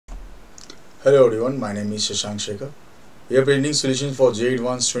Hello everyone, my name is Shashank Shekhar. We are presenting solutions for JEE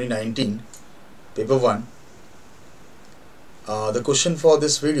Advanced 2019, Paper 1. The question for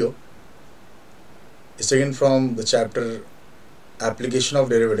this video is taken from the chapter Application of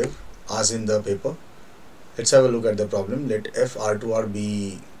Derivative as in the paper. Let's have a look at the problem. Let f r2r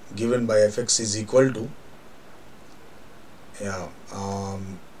be given by fx is equal to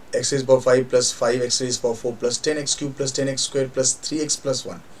x raised power 5 plus 5x raised power 4 plus 10x cube plus 10x square plus 3x plus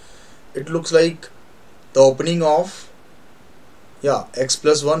 1. It looks like the opening of x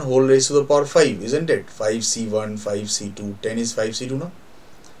plus 1 whole raised to the power 5, isn't it? 5c1, 5c2, 10 is 5c2 now.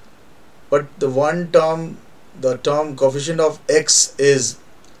 But the term coefficient of x is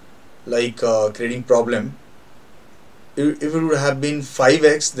like creating problem. If it would have been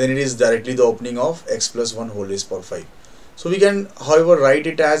 5x, then it is directly the opening of x plus 1 whole raised power 5. So we can, however, write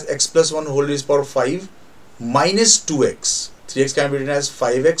it as x plus 1 whole raised power 5 minus 2x. 3x can be written as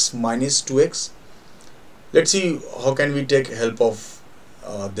 5x minus 2x. Let's see how can we take help of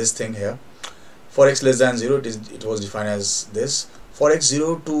this thing here. For x less than 0, it was defined as this. For x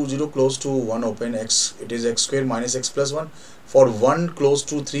 0 to 0 close to 1 open, it is x square minus x plus 1. For 1 close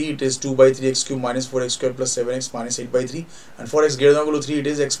to 3, it is 2 by 3x cube minus 4x square plus 7x minus 8 by 3. And for x greater than or equal to 3, it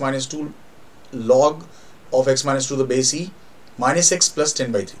is x minus 2 log of x minus 2 to the base e minus x plus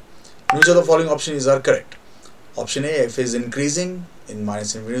 10 by 3. Which of the following options are correct? Option A, f is increasing in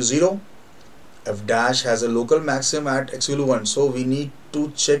minus infinity to 0. F dash has a local maximum at x equal to 1. So we need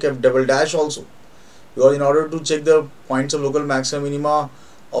to check f double dash also. Because in order to check the points of local maximum minima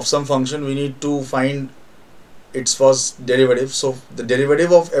of some function, we need to find its first derivative. So the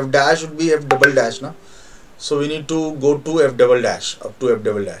derivative of f dash would be f double dash now. So we need to go to f double dash, up to f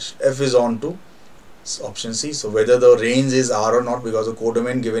double dash. F is on to option C. So whether the range is R or not, because the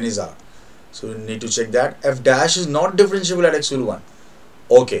codomain given is R. So we need to check that. F dash is not differentiable at x equal to 1.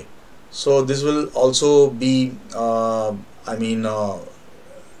 Okay. So this will also be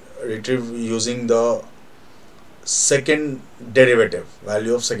retrieve using the second derivative,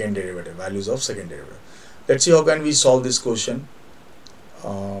 values of second derivative. Let's see how can we solve this question.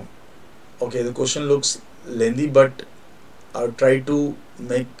 Okay, the question looks lengthy, but I'll try to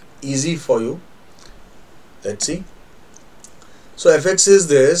make easy for you. Let's see. So fx is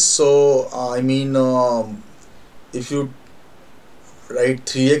this. So if you write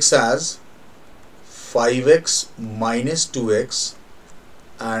 3x as 5x minus 2x,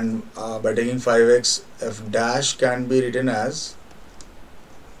 and by taking 5x, f dash can be written as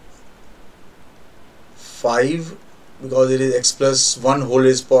 5, because it is x plus 1 whole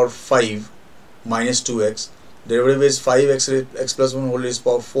raised power 5 minus 2x. Derivative is 5x x plus 1 whole raised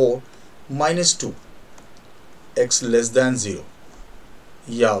power 4 minus 2, x less than 0.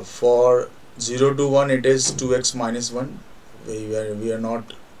 For 0 to 1 it is 2x minus 1. We are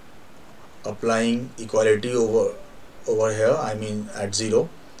not applying equality over here, at 0.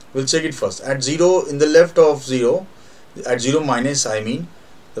 We'll check it first. At 0, in the left of 0, at 0 minus, the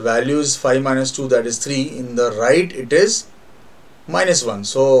value is 5 minus 2, that is 3. In the right it is minus 1.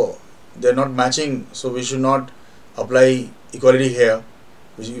 So they're not matching, so we should not apply equality here.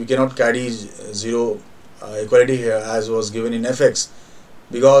 We cannot carry 0 equality here as was given in fx,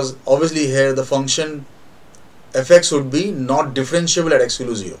 because obviously here the function fx would be not differentiable at x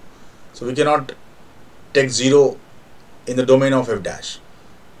equal to 0. So we cannot take 0 in the domain of f dash,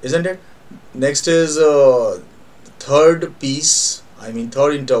 isn't it? Next is third piece,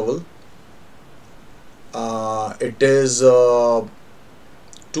 third interval. It is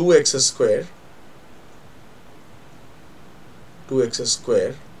 2x square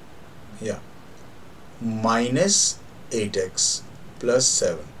minus 8x plus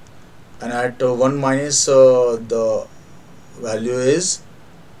 7, and at 1 minus the value is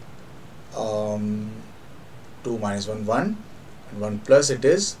 2 minus 1 1, and 1 plus it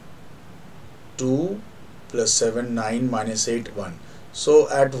is 2 plus 7 9 minus 8 1. So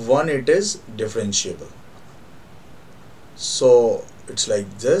at 1 it is differentiable. So it's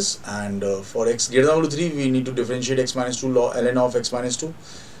like this, and for x greater than or equal to 3, we need to differentiate x minus 2 ln of x minus 2.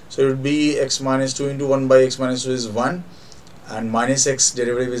 So it would be x minus 2 into 1 by x minus 2 is 1, and minus x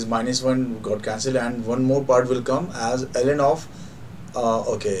derivative is minus 1, got cancelled, and one more part will come as ln of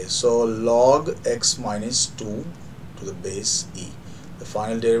so log x minus 2 to the base e, the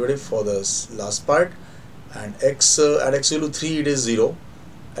final derivative for the last part. And x at x equal to 3 it is 0.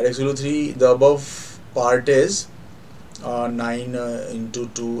 At x equal to 3, the above part is 9 into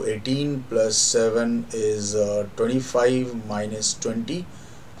 2 18 plus 7 is 25 minus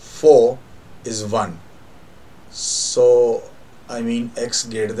 24 is 1. So x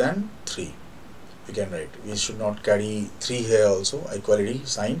greater than 3. We can write, we should not carry 3 here also, equality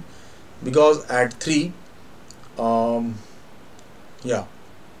sign. because at 3 yeah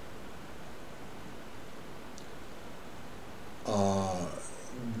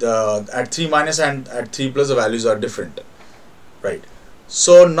the at 3 minus and at 3 plus the values are different, right?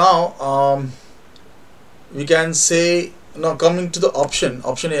 So now we can say, now coming to the option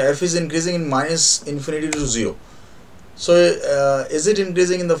A, f is increasing in minus infinity to 0. So is it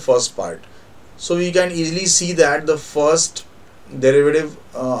increasing in the first part? So we can easily see that the first derivative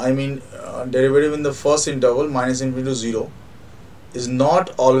derivative in the first interval minus infinity to 0 is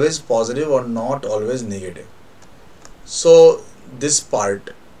not always positive or not always negative. So this part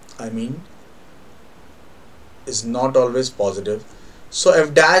is not always positive. So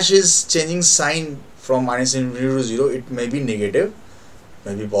f dash is changing sign from minus infinity to 0. It may be negative,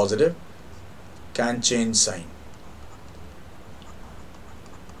 may be positive, can change sign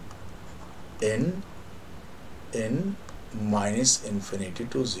in minus infinity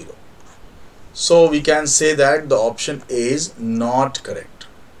to 0. So we can say that the option A is not correct,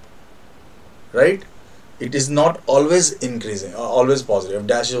 right? It is not always increasing, always positive. F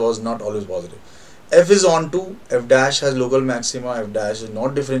dash was not always positive. F is onto, f dash has local maxima, f dash is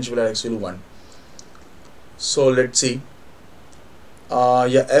not differentiable at x equal to 1. So let's see.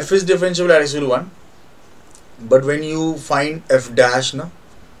 Yeah, f is differentiable at x equal to 1, but when you find f dash na,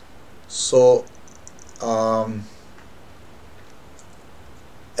 so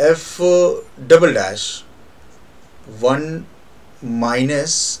f double dash 1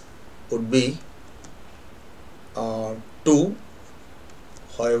 minus would be 2.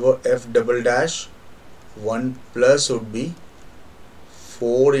 However, f double dash 1 plus would be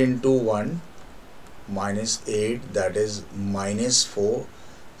 4 into 1 minus 8, that is minus 4.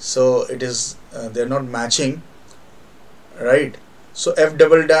 So it is they're not matching, right? So f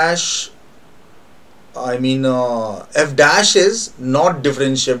double dash f dash is not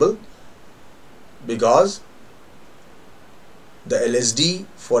differentiable because the LSD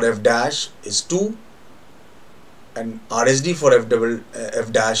for f dash is 2 and RSD for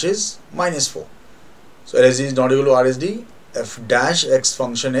f dash is minus 4. So LSD is not equal to RSD. F dash x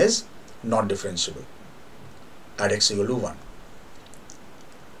function is not differentiable at x equal to 1.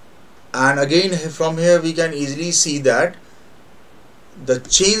 And again from here we can easily see that the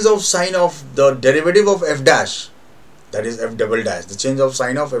change of sign of the derivative of f dash, that is f double dash, the change of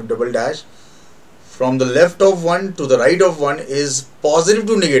sign of f double dash from the left of 1 to the right of 1 is positive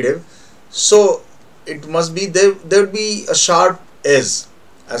to negative. So it must be there will be a sharp edge.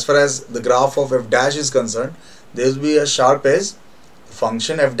 As far as the graph of f dash is concerned, there will be a sharp edge. The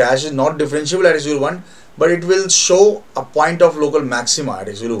function f dash is not differentiable at x equal to 1, but it will show a point of local maxima at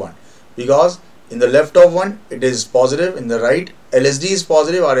x equal to 1, because in the left of 1 it is positive, in the right LSD is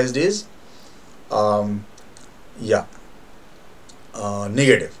positive, RSD is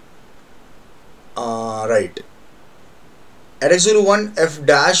negative. Right. At x equal to 1, f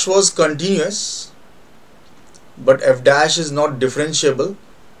dash was continuous, but f dash is not differentiable.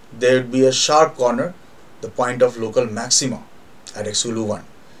 There would be a sharp corner, the point of local maxima at x equal to 1.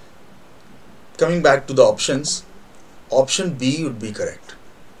 Coming back to the options, option B would be correct.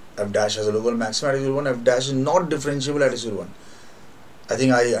 F dash has a local maxima at x equal to 1. F dash is not differentiable at x equal to 1. I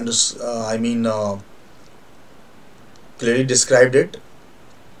think I clearly described it.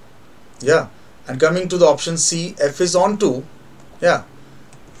 Yeah. And coming to the option C, f is onto. Yeah.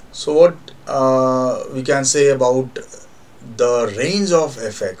 So what we can say about the range of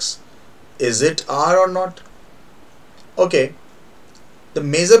fx? Is it R or not? Okay. The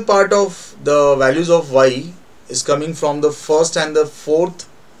major part of the values of y is coming from the first and the fourth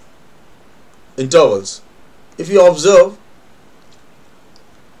intervals. If you observe,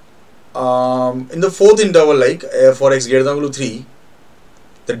 in the fourth interval, like for x greater than or equal to 3,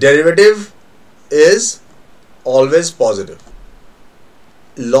 the derivative is always positive.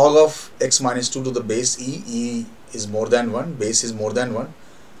 Log of x minus 2 to the base e is more than 1, base is more than 1.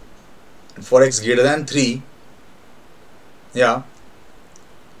 And for x greater than 3, yeah,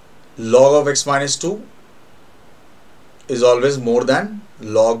 log of x minus 2 is always more than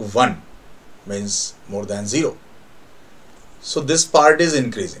log 1, means more than 0. So this part is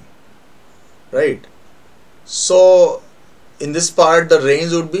increasing, right? So in this part the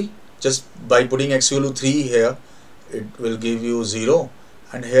range would be, just by putting x equal to 3 here, it will give you 0,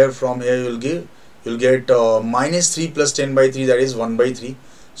 and here from here you'll get minus 3 plus 10 by 3, that is 1 by 3.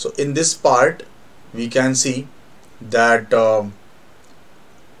 So in this part we can see that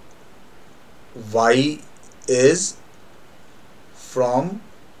y is from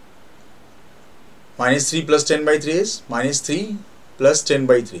minus 3 plus 10 by 3 is minus 3 plus 10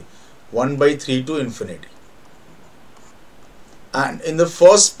 by 3, 1 by 3 to infinity. And in the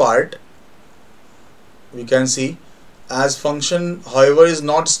first part we can see as function however is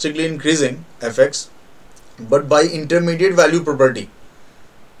not strictly increasing fx, but by intermediate value property,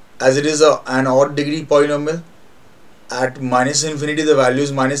 as it is an odd degree polynomial. At minus infinity the value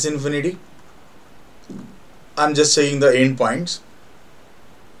is minus infinity. I'm just saying the end points.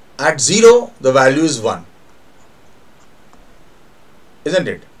 At 0 the value is 1, isn't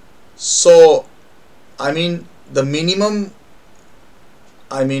it? So I mean the minimum,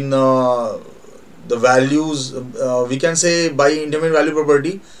 I mean the values, we can say by intermediate value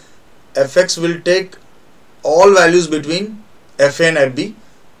property fx will take all values between fa and fb.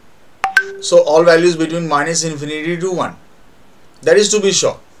 So all values between minus infinity to 1. That is to be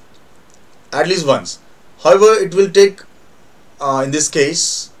sure, at least once. However, it will take, in this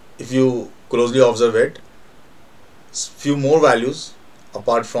case, if you closely observe it, few more values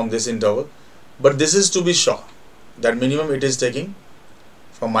apart from this interval. But this is to be sure that minimum it is taking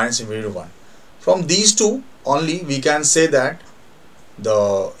from minus infinity to 1. From these two only we can say that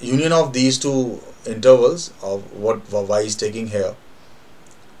the union of these two intervals of what y is taking here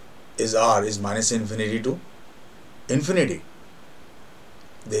is r is minus infinity to infinity.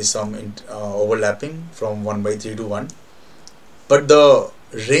 There is some overlapping from 1/3 to 1, but the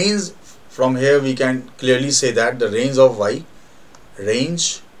range from here we can clearly say that the range of y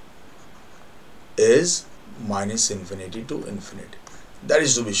range is minus infinity to infinity. That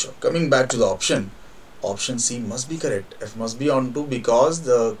is to be sure. Coming back to the option C must be correct. F must be onto, because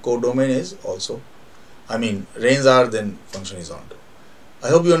the codomain is also, I mean range r, then function is onto. I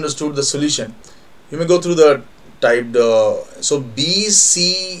hope you understood the solution. You may go through the typed, so B,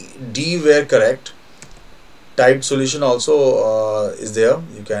 C, D were correct. Typed solution also is there.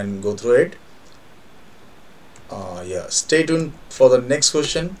 You can go through it. Yeah, stay tuned for the next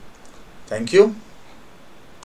question. Thank you.